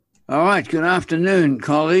All right, good afternoon,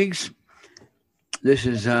 colleagues. This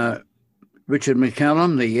is Richard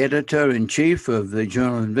McCallum, the editor-in-chief of the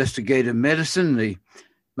Journal of Investigative Medicine, the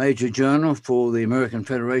major journal for the American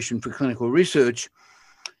Federation for Clinical Research.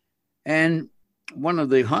 And one of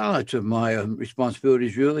the highlights of my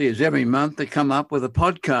responsibilities really is every month to come up with a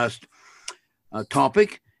podcast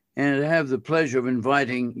topic and to have the pleasure of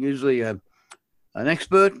inviting usually an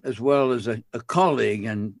expert as well as a colleague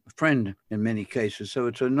and friend in many cases. So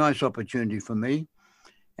it's a nice opportunity for me.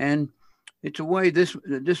 And it's a way this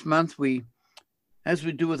month as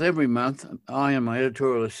we do with every month, I and my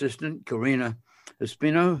editorial assistant, Karina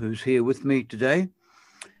Espino, who's here with me today,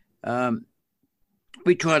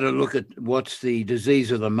 we try to look at what's the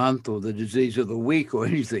disease of the month or the disease of the week or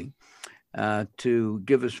anything to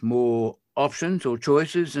give us more options or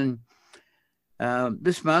choices. And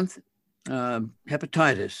this month,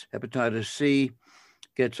 hepatitis C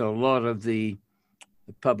gets a lot of the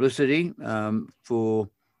publicity for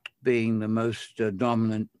being the most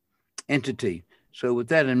dominant entity. So with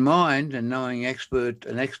that in mind and knowing an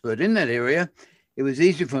expert in that area, it was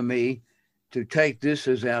easy for me to take this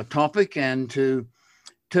as our topic and to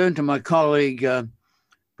turn to my colleague,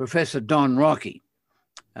 Professor Don Rockey,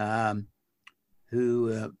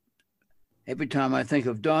 who every time I think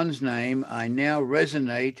of Don's name, I now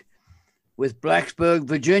resonate with Blacksburg,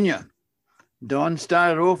 Virginia. Don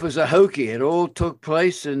started off as a Hokie. It all took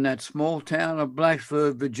place in that small town of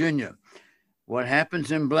Blacksburg, Virginia. What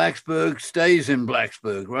happens in Blacksburg stays in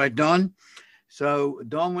Blacksburg, right, Don? So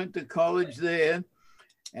Don went to college there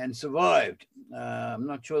and survived. I'm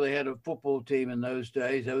not sure they had a football team in those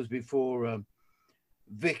days. That was before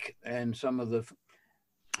Vic and some of the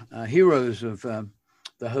heroes of the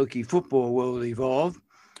Hokie football world evolved.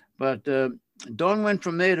 But Don went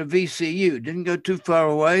from there to VCU, didn't go too far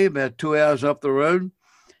away, about 2 hours up the road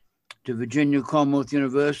to Virginia Commonwealth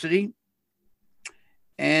University.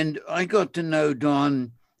 And I got to know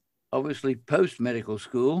Don, obviously, post-medical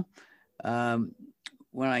school. When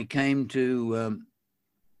I came to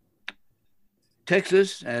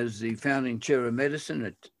Texas as the founding chair of medicine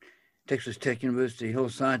at Texas Tech University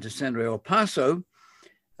Health Sciences Center, El Paso,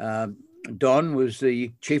 Don was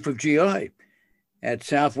the chief of GI at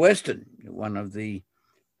Southwestern, one of the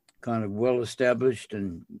kind of well-established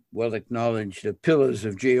and well-acknowledged pillars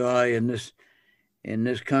of GI in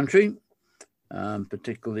this country,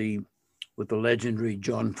 particularly with the legendary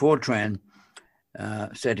John Fortran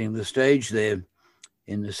setting the stage there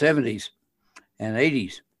in the 70s and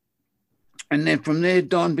 80s. And then from there,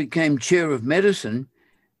 Don became chair of medicine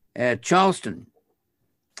at Charleston,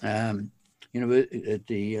 at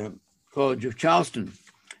the College of Charleston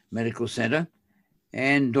Medical Center.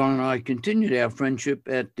 And Don and I continued our friendship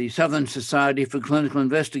at the Southern Society for Clinical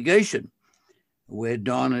Investigation, where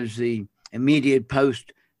Don is the immediate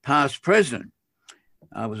past president.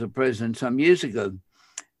 I was a president some years ago.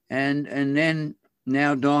 And then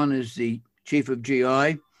now Don is the chief of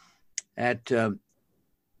GI at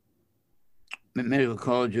Medical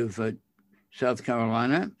College of South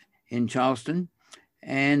Carolina in Charleston,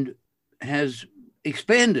 and has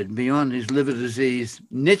expanded beyond his liver disease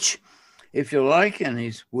niche, if you like, and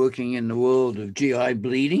he's working in the world of GI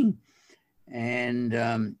bleeding and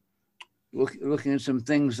looking at some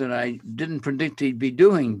things that I didn't predict he'd be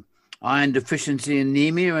doing, iron deficiency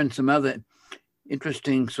anemia and some other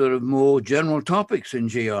interesting sort of more general topics in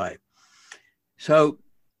GI. So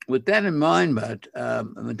with that in mind, but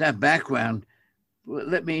with that background,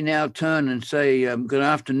 let me now turn and say good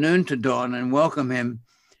afternoon to Don and welcome him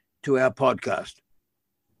to our podcast.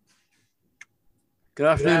 Good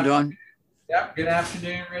afternoon, Don. Yep. Good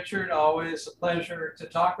afternoon, Richard. Always a pleasure to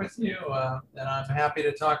talk with you. And I'm happy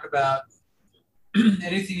to talk about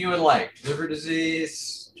anything you would like. Liver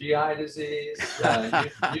disease, GI disease,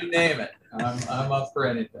 you name it. I'm up for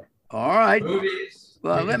anything. All right. Movies.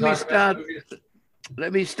 Well, let me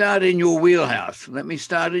start in your wheelhouse.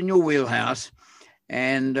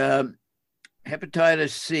 And hepatitis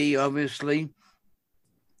C, obviously.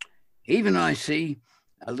 Even I see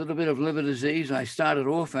a little bit of liver disease. I started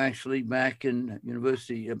off actually back in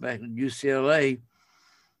university, back at UCLA,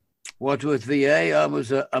 Wadsworth, VA. I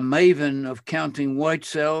was a maven of counting white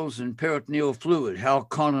cells and peritoneal fluid. Hal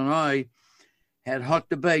Conn and I had hot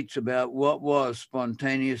debates about what was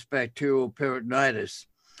spontaneous bacterial peritonitis.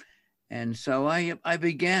 And so I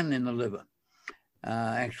began in the liver,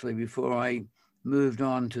 actually, before I moved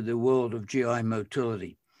on to the world of GI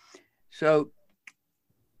motility. So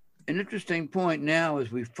an interesting point now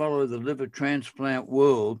as we follow the liver transplant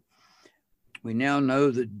world, we now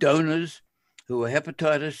know that donors who are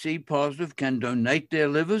hepatitis C positive can donate their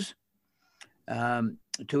livers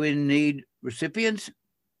to in-need recipients.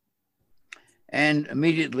 And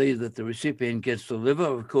immediately that the recipient gets the liver,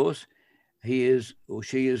 of course, he is or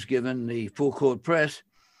she is given the full court press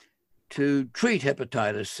to treat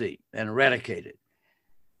hepatitis C and eradicate it.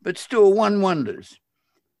 But still, one wonders,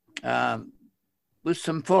 with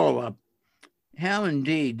some follow-up, how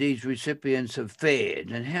indeed these recipients have fared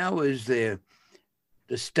and how is the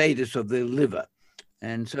status of their liver.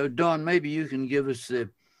 And so, Don, maybe you can give us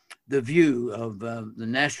the view of the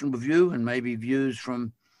national view and maybe views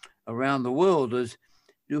from around the world. As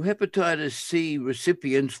do hepatitis C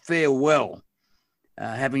recipients fare well,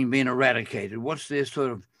 having been eradicated? What's their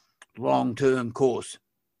sort of long-term course?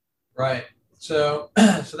 Right. So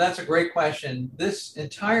that's a great question. This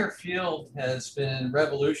entire field has been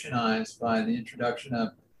revolutionized by the introduction of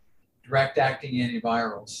direct-acting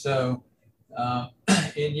antivirals. So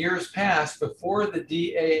in years past, before the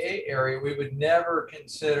DAA area, we would never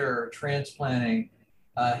consider transplanting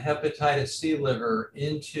hepatitis C liver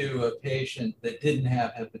into a patient that didn't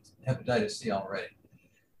have hepatitis C already.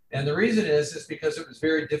 And the reason is because it was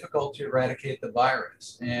very difficult to eradicate the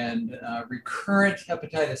virus. And recurrent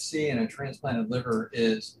hepatitis C in a transplanted liver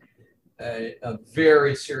is a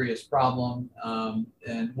very serious problem,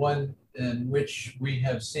 and one in which we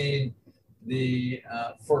have seen the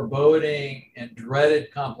foreboding and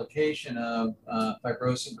dreaded complication of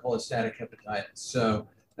fibrosing cholestatic hepatitis. So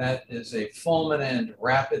that is a fulminant,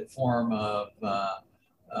 rapid form of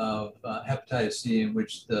hepatitis C in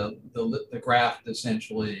which the graft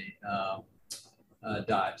essentially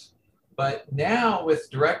dies. But now with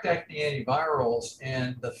direct-acting antivirals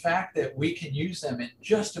and the fact that we can use them in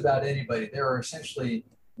just about anybody, there are essentially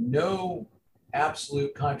no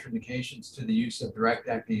absolute contraindications to the use of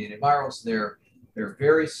direct-acting antivirals. They're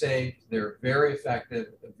very safe, they're very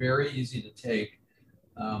effective, very easy to take.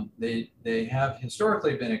 They have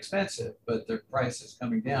historically been expensive, but their price is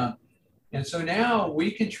coming down. And so now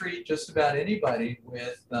we can treat just about anybody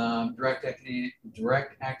with direct-acting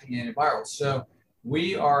antivirals. So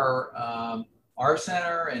we are, our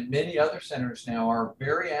center and many other centers now are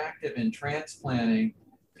very active in transplanting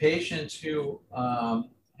patients who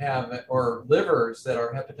have, or livers that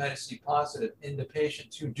are hepatitis C positive into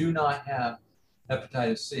patients who do not have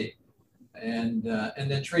hepatitis C, and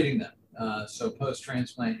then treating them. So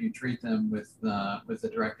post-transplant, you treat them with a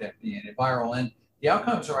direct-acting antiviral. And the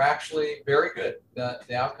outcomes are actually very good.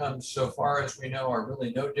 The outcomes, so far as we know, are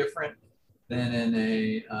really no different than in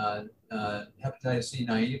a hepatitis C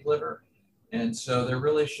naive liver. And so there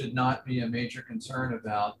really should not be a major concern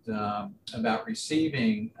about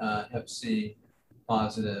receiving hep C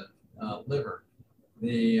positive liver.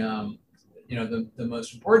 The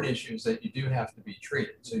most important issue is that you do have to be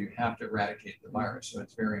treated. So you have to eradicate the virus. So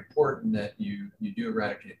it's very important that you do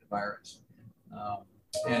eradicate the virus.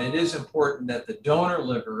 And it is important that the donor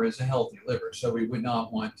liver is a healthy liver. So we would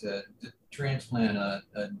not want to transplant a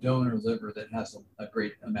donor liver that has a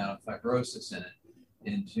great amount of fibrosis in it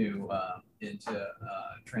into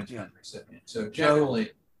transplant recipient. So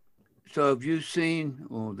generally. So have you seen,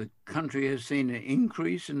 or the country has seen, an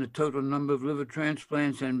increase in the total number of liver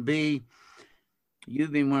transplants? And B,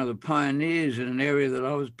 you've been one of the pioneers in an area that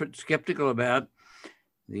I was pretty skeptical about,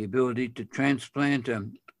 the ability to transplant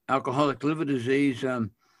alcoholic liver disease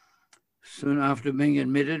soon after being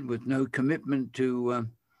admitted with no commitment to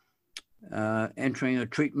entering a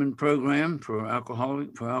treatment program for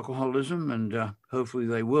alcoholism, and hopefully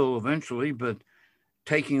they will eventually, but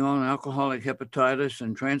taking on alcoholic hepatitis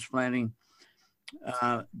and transplanting.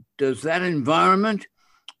 Does that environment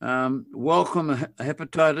welcome a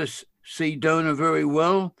hepatitis C donor very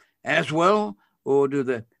well, or do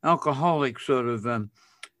the alcoholic sort of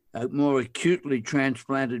more acutely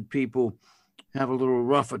transplanted people have a little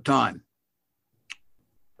rougher time?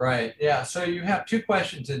 Right. Yeah. So you have two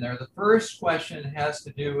questions in there. The first question has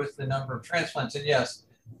to do with the number of transplants. And yes,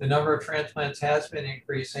 the number of transplants has been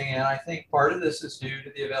increasing. And I think part of this is due to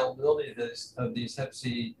the availability of these hep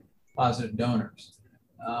C positive donors.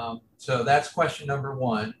 So that's question number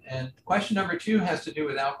one. And question number two has to do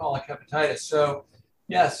with alcoholic hepatitis. So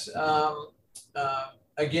yes,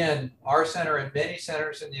 again, our center and many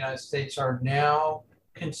centers in the United States are now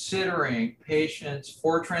considering patients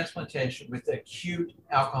for transplantation with acute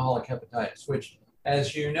alcoholic hepatitis, which,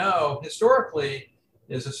 as you know, historically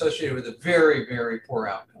is associated with a very, very poor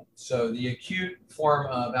outcome. So the acute form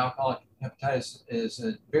of alcoholic hepatitis is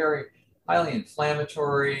a very highly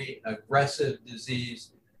inflammatory, aggressive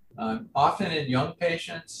disease, often in young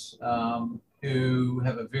patients who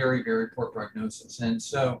have a very, very poor prognosis. And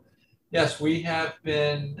so, yes, we have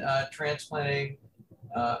been transplanting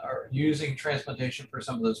or using transplantation for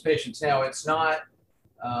some of those patients. Now, it's not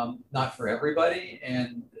not for everybody.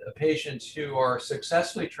 And patients who are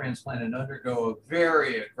successfully transplanted undergo a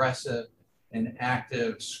very aggressive and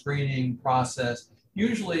active screening process.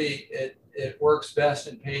 Usually it works best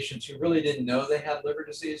in patients who really didn't know they had liver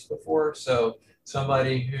disease before. So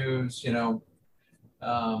somebody who's,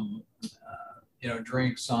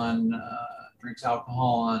 drinks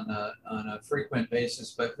alcohol on a frequent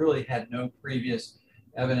basis, but really had no previous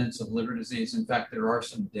evidence of liver disease. In fact, there are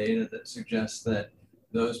some data that suggests that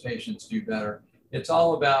those patients do better. It's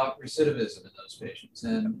all about recidivism in those patients,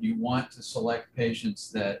 and you want to select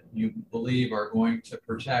patients that you believe are going to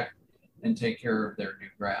protect and take care of their new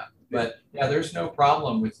graft. But yeah, there's no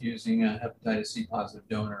problem with using a hepatitis C positive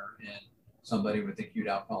donor in somebody with acute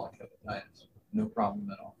alcoholic hepatitis. No problem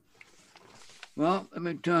at all. Well, let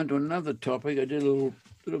me turn to another topic. I did a little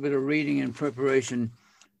bit of reading in preparation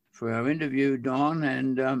for our interview, Don,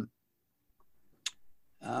 and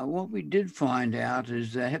what we did find out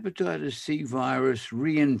is that hepatitis C virus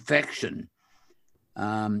reinfection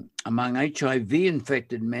among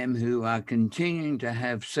HIV-infected men who are continuing to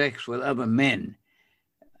have sex with other men.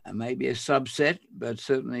 Maybe a subset, but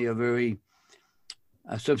certainly a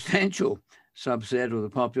substantial subset of the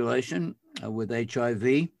population with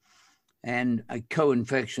HIV and a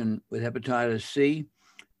co-infection with hepatitis C.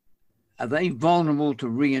 Are they vulnerable to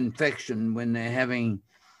reinfection when they're having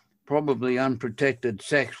probably unprotected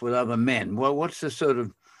sex with other men? Well, what's the sort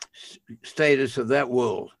of status of that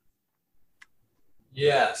world?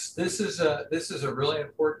 Yes, this is a really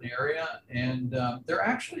important area, and there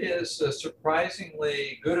actually is a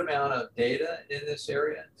surprisingly good amount of data in this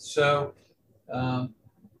area. So,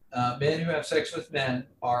 men who have sex with men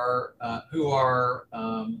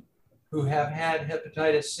who have had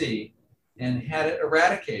hepatitis C and had it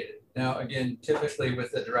eradicated. Now, again, typically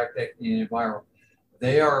with the direct acting antiviral,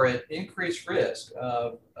 they are at increased risk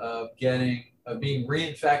of being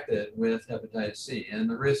reinfected with hepatitis C, and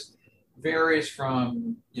the risk varies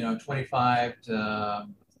from 25 to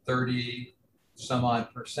 30 some odd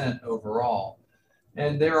 % overall.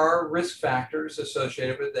 And there are risk factors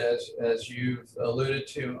associated with this, as you've alluded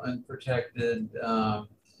to. Unprotected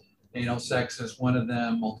anal sex is one of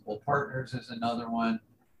them. Multiple partners is another one.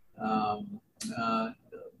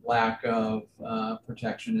 Lack of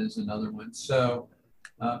protection is another one. So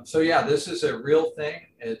yeah, this is a real thing.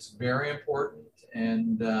 It's very important,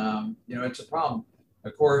 and it's a problem.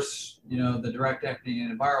 Of course, the direct-acting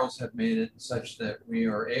antivirals have made it such that we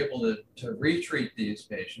are able to retreat these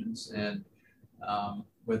patients, and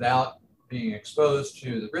without being exposed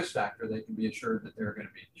to the risk factor, they can be assured that they're going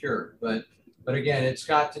to be cured. But again, it's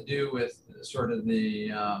got to do with sort of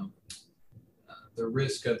the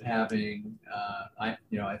risk of having, I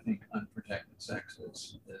think unprotected sex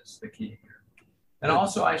is the key here. And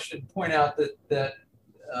also, I should point out that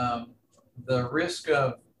the risk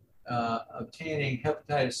of obtaining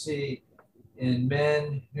hepatitis C in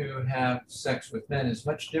men who have sex with men is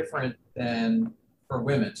much different than for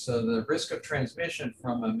women. So the risk of transmission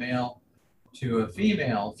from a male to a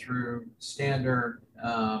female through standard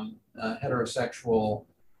heterosexual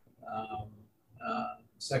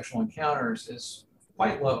sexual encounters is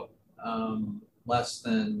quite low, less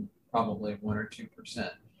than probably 1 or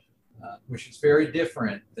 2%, which is very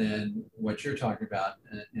different than what you're talking about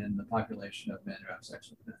in the population of men who have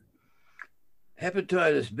sex with men.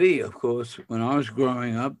 Hepatitis B, of course, when I was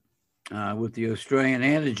growing up with the Australian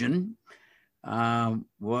antigen,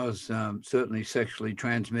 was certainly sexually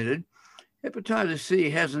transmitted. Hepatitis C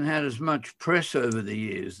hasn't had as much press over the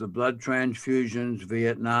years. The blood transfusions,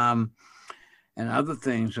 Vietnam, and other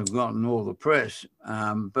things have gotten all the press.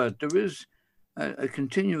 But there is a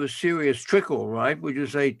continuous serious trickle, right? Would you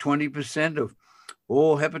say 20% of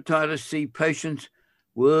all hepatitis C patients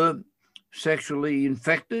were sexually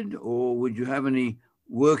infected, or would you have any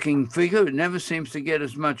working figure? It never seems to get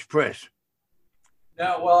as much press.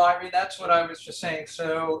 No, well, I mean, that's what I was just saying.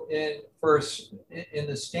 So in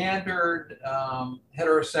the standard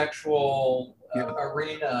heterosexual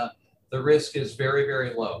arena, the risk is very,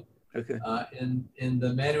 very low. Okay. In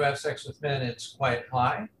the men who have sex with men, it's quite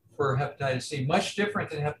high for hepatitis C, much different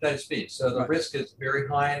than hepatitis B. So the risk is very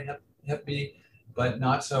high in hep B, but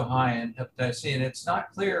not so high in hepatitis C. And it's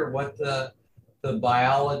not clear what the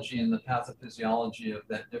biology and the pathophysiology of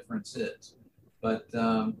that difference is. But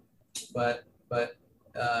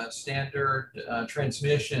standard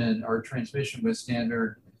transmission or transmission with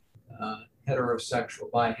standard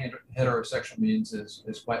heterosexual means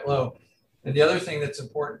is quite low. And the other thing that's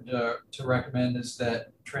important to recommend is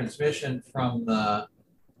that transmission from the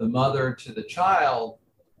mother to the child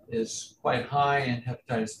is quite high in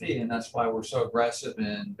hepatitis B, and that's why we're so aggressive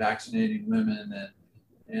in vaccinating women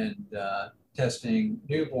and testing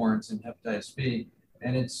newborns in hepatitis B,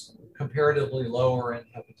 and it's comparatively lower in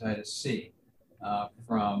hepatitis C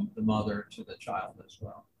from the mother to the child as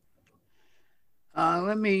well.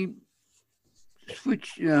 Let me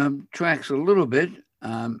switch tracks a little bit.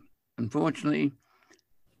 Unfortunately,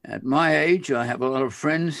 at my age, I have a lot of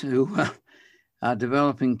friends who are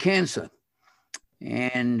developing cancer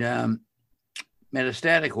and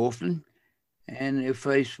metastatic often, and they're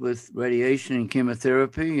faced with radiation and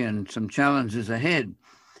chemotherapy and some challenges ahead.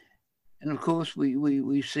 And of course,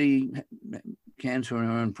 we see cancer in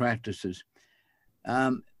our own practices.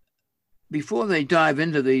 Before they dive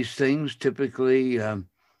into these things, typically,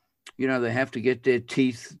 they have to get their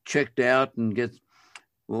teeth checked out and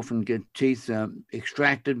often get teeth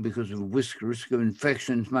extracted because of risk of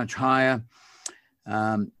infection is much higher.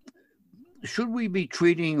 Should we be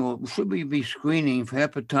treating or should we be screening for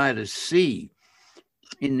hepatitis C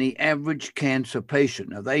in the average cancer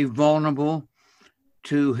patient? Are they vulnerable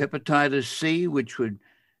to hepatitis C, which would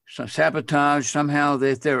sabotage somehow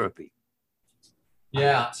their therapy?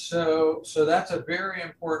 Yeah, so that's a very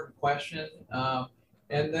important question.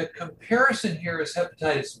 And the comparison here is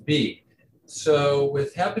hepatitis B. So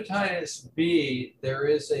with hepatitis B, there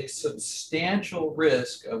is a substantial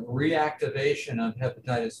risk of reactivation of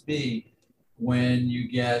hepatitis B when you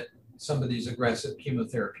get some of these aggressive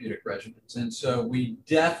chemotherapeutic regimens. And so we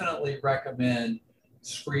definitely recommend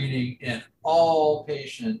screening in all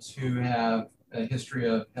patients who have a history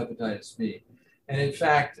of hepatitis B. And in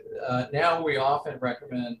fact, now we often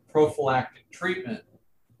recommend prophylactic treatment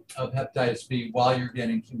of hepatitis B while you're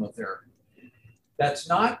getting chemotherapy. That's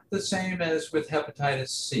not the same as with hepatitis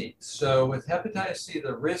C. So with hepatitis C,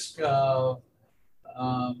 the risk of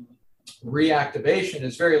reactivation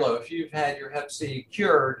is very low. If you've had your hep C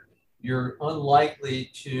cured, you're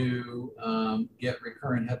unlikely to get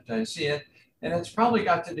recurrent hepatitis C. And it's probably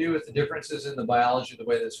got to do with the differences in the biology of the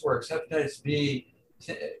way this works. Hepatitis B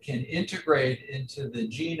can integrate into the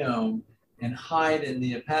genome and hide in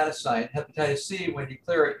the hepatocyte. Hepatitis C, when you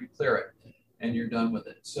clear it, and you're done with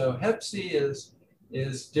it. So hep C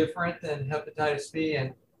is different than hepatitis B,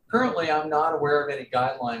 and currently I'm not aware of any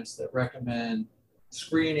guidelines that recommend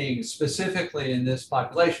screening specifically in this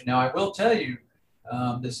population. Now, I will tell you,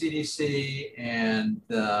 the CDC and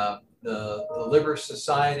the liver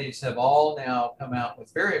societies have all now come out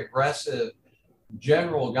with very aggressive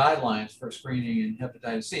general guidelines for screening in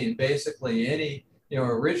hepatitis C. And basically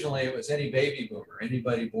originally it was any baby boomer,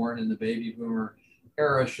 anybody born in the baby boomer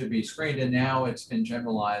era should be screened, and now it's been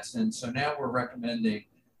generalized. And so now we're recommending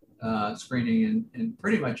screening in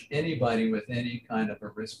pretty much anybody with any kind of a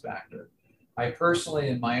risk factor. I personally,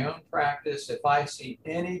 in my own practice, if I see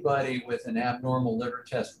anybody with an abnormal liver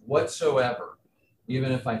test whatsoever,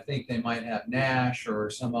 even if I think they might have NASH or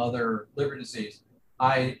some other liver disease,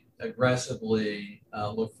 I aggressively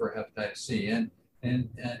look for hepatitis C. And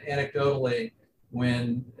anecdotally,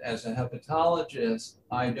 when as a hepatologist,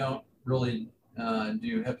 I don't really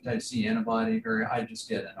do hepatitis C antibody I just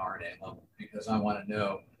get an RNA level because I want to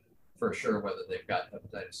know for sure whether they've got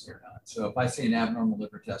hepatitis C or not. So if I see an abnormal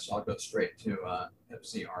liver test, I'll go straight to hep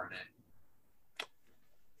C RNA.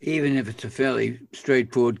 Even if it's a fairly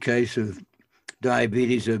straightforward case of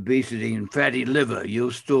diabetes, obesity, and fatty liver, you'll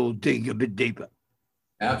still dig a bit deeper.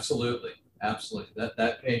 Absolutely.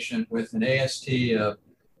 That patient with an AST of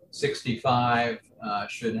 65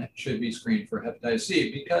 should be screened for hepatitis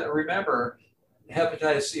C, because remember,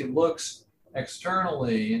 hepatitis C looks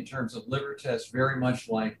externally in terms of liver tests very much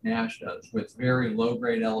like NASH does, with very low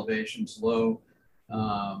grade elevations, low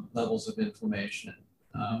levels of inflammation,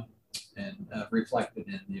 and reflected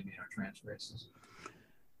in the aminotransferases.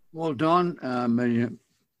 Well, Don, your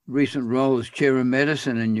recent role as chair of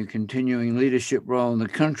medicine and your continuing leadership role in the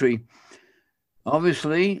country,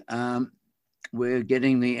 obviously, we're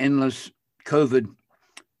getting the endless COVID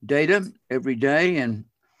data every day, and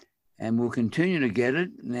we'll continue to get it.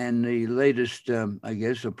 And the latest,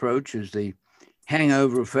 approach is the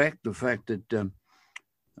hangover effect, the fact that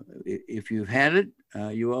if you've had it,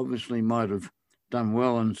 you obviously might have done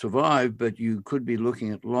well and survived, but you could be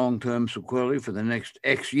looking at long-term sequelae for the next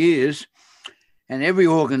X years, and every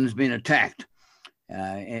organ's been attacked.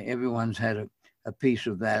 Everyone's had a piece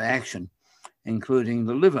of that action, including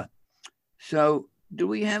the liver. So do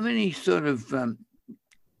we have any sort of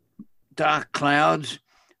dark clouds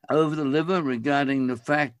over the liver regarding the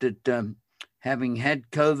fact that having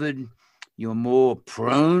had COVID, you're more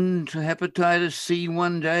prone to hepatitis C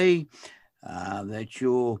one day, that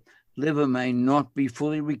your liver may not be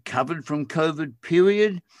fully recovered from COVID,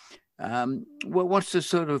 period? What's the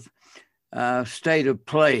sort of state of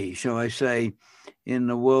play, shall I say, in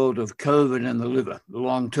the world of COVID and the liver, the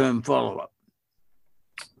long-term follow-up?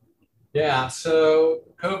 Yeah, so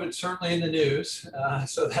COVID's certainly in the news.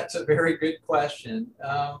 So that's a very good question.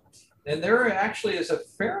 And there actually is a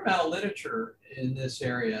fair amount of literature in this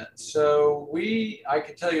area. So I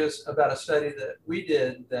can tell you about a study that we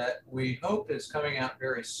did that we hope is coming out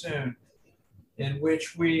very soon, in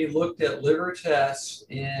which we looked at liver tests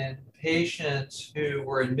in patients who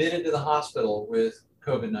were admitted to the hospital with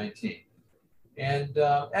COVID-19. And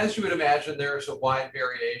as you would imagine, there's a wide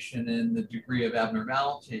variation in the degree of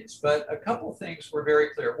abnormalities. But a couple of things were very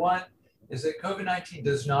clear. One is that COVID-19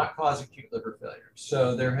 does not cause acute liver failure.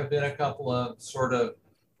 So there have been a couple of sort of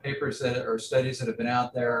papers that or studies that have been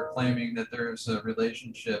out there claiming that there's a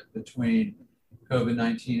relationship between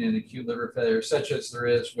COVID-19 and acute liver failure, such as there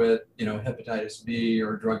is with, hepatitis B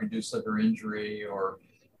or drug-induced liver injury or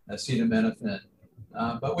acetaminophen.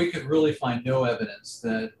 But we could really find no evidence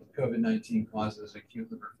that COVID-19 causes acute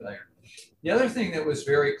liver failure. The other thing that was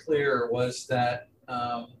very clear was that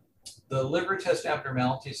the liver test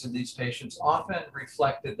abnormalities in these patients often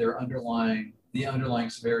reflected the underlying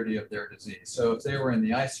severity of their disease. So if they were in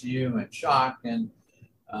the ICU and shock and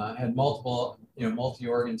had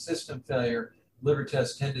multi-organ system failure, liver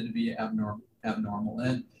tests tended to be abnormal.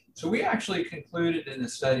 And so we actually concluded in the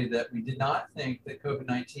study that we did not think that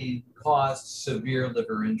COVID-19 caused severe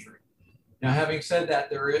liver injury. Now, having said that,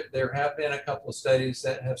 there have been a couple of studies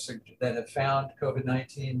that have found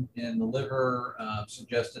COVID-19 in the liver,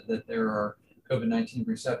 suggested that there are COVID-19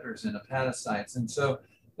 receptors in hepatocytes. And so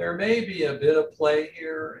there may be a bit of play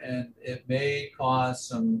here, and it may cause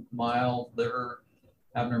some mild liver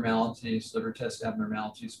abnormalities, liver test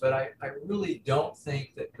abnormalities. But I really don't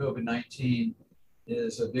think that COVID-19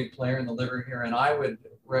 is a big player in the liver here. And I would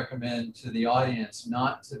recommend to the audience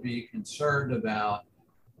not to be concerned about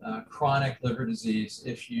chronic liver disease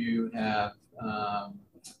if you have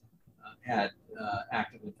had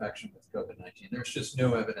active infection with COVID-19. There's just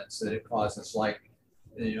no evidence that it causes, like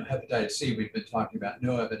hepatitis C we've been talking about,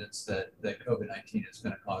 no evidence that COVID-19 is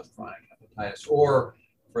going to cause chronic hepatitis or,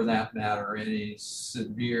 for that matter, any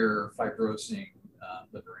severe fibrosing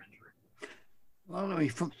liver injury. Well, let me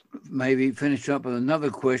maybe finish up with another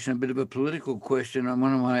question, a bit of a political question. And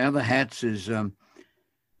one of my other hats is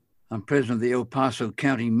I'm president of the El Paso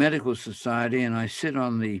County Medical Society, and I sit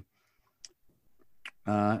on the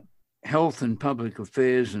Health and Public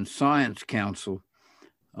Affairs and Science Council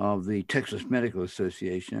of the Texas Medical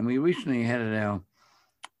Association. And we recently had at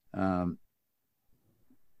our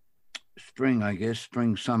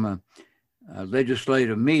spring-summer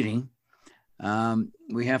legislative meeting.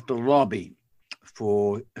 We have to lobby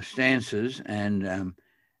for stances and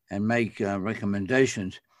make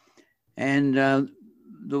recommendations. And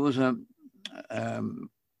there was an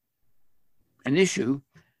issue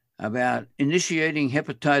about initiating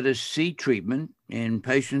hepatitis C treatment in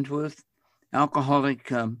patients with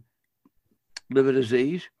alcoholic liver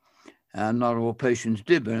disease. Not all patients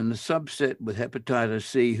did, but in the subset with hepatitis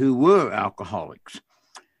C who were alcoholics,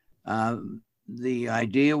 the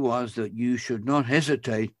idea was that you should not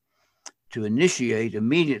hesitate to initiate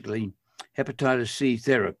immediately hepatitis C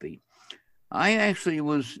therapy. I actually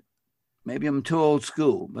was, maybe I'm too old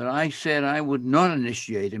school, but I said I would not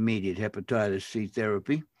initiate immediate hepatitis C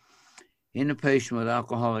therapy in a patient with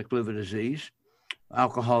alcoholic liver disease,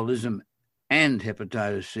 alcoholism, and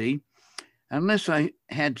hepatitis C, unless I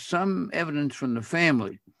had some evidence from the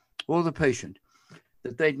family or the patient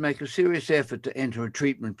that they'd make a serious effort to enter a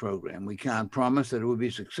treatment program. We can't promise that it would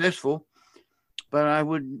be successful, but I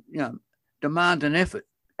would demand an effort.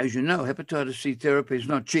 As you know, hepatitis C therapy is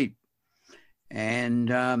not cheap.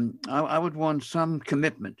 And I would want some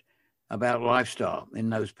commitment about lifestyle in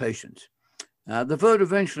those patients. The vote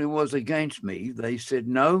eventually was against me. They said,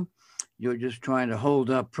 no, you're just trying to hold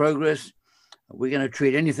up progress. We're going to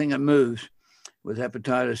treat anything that moves with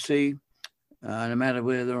hepatitis C, no matter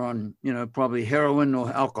whether they're on, probably heroin or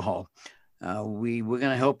alcohol. We're going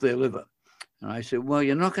to help their liver. And I said, well,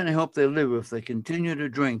 you're not going to help their liver if they continue to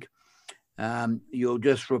drink. You'll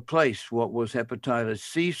just replace what was hepatitis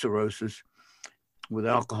C cirrhosis with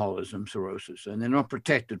alcoholism cirrhosis, and they're not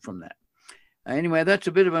protected from that. Anyway, that's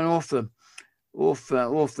a bit of an off the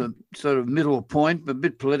sort of middle point, but a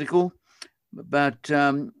bit political. But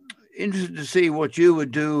interested to see what you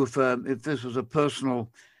would do if this was a personal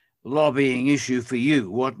lobbying issue for you.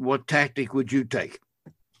 What tactic would you take?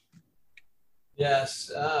 Yes,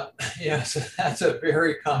 that's a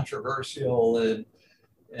very controversial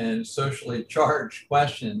and socially charged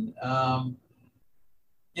question.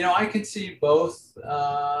 I can see both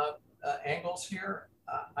angles here.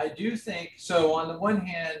 I do think, so on the one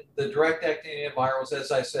hand, the direct-acting antivirals,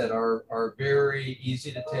 as I said, are very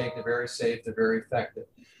easy to take, they're very safe, they're very effective.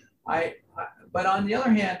 But on the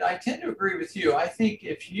other hand, I tend to agree with you. I think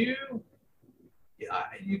if you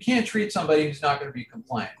can't treat somebody who's not going to be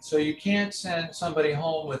compliant. So you can't send somebody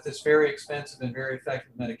home with this very expensive and very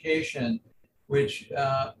effective medication, which,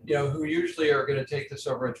 who usually are going to take this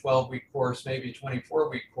over a 12-week course, maybe a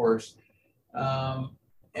 24-week course,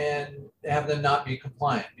 and have them not be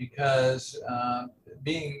compliant, because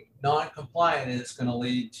being non-compliant is going to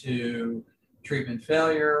lead to treatment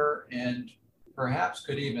failure and perhaps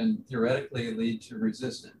could even theoretically lead to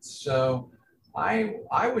resistance. So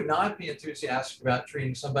I would not be enthusiastic about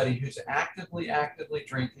treating somebody who's actively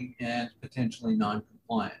drinking and potentially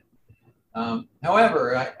non-compliant.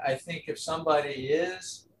 However, I think if somebody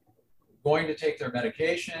is going to take their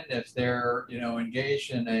medication, if they're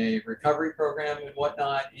engaged in a recovery program and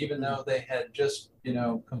whatnot, even though they had just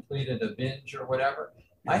completed a binge or whatever,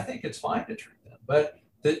 I think it's fine to treat them. But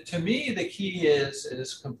to me, the key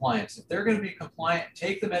is compliance. If they're going to be compliant,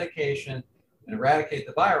 take the medication and eradicate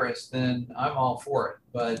the virus, then I'm all for it.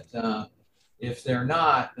 But if they're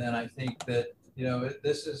not, then I think that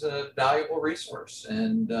this is a valuable resource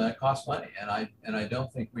and costs money, and I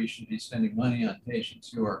don't think we should be spending money on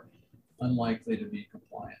patients who are unlikely to be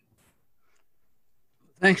compliant.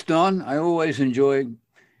 Thanks, Don. I always enjoy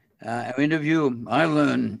our interview. I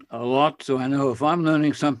learn a lot, so I know if I'm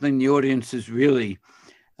learning something, the audience is really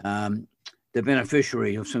the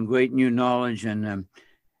beneficiary of some great new knowledge and a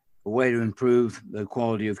way to improve the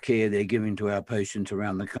quality of care they're giving to our patients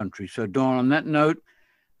around the country. So, Don, on that note,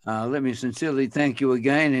 let me sincerely thank you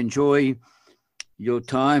again. Enjoy your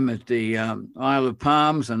time at the Isle of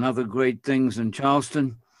Palms and other great things in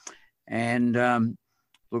Charleston, and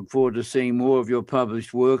look forward to seeing more of your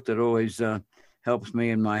published work that always helps me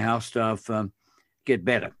and my house staff get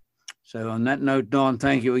better. So on that note, Don,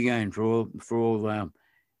 thank you again for all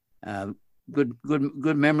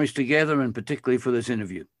good memories together, and particularly for this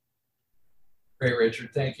interview. Great, Richard.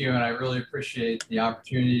 Thank you. And I really appreciate the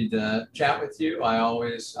opportunity to chat with you. I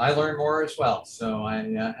learn more as well. So I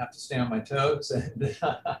have to stay on my toes, and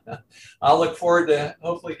I'll look forward to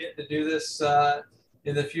hopefully getting to do this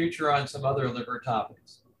in the future on some other liver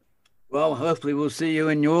topics. Well, hopefully we'll see you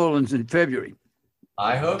in New Orleans in February.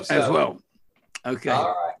 I hope so. As well. Okay. All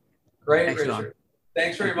right. Great, Thanks, Richard. Don.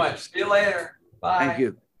 Thanks very much. See you later. Bye. Thank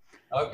you.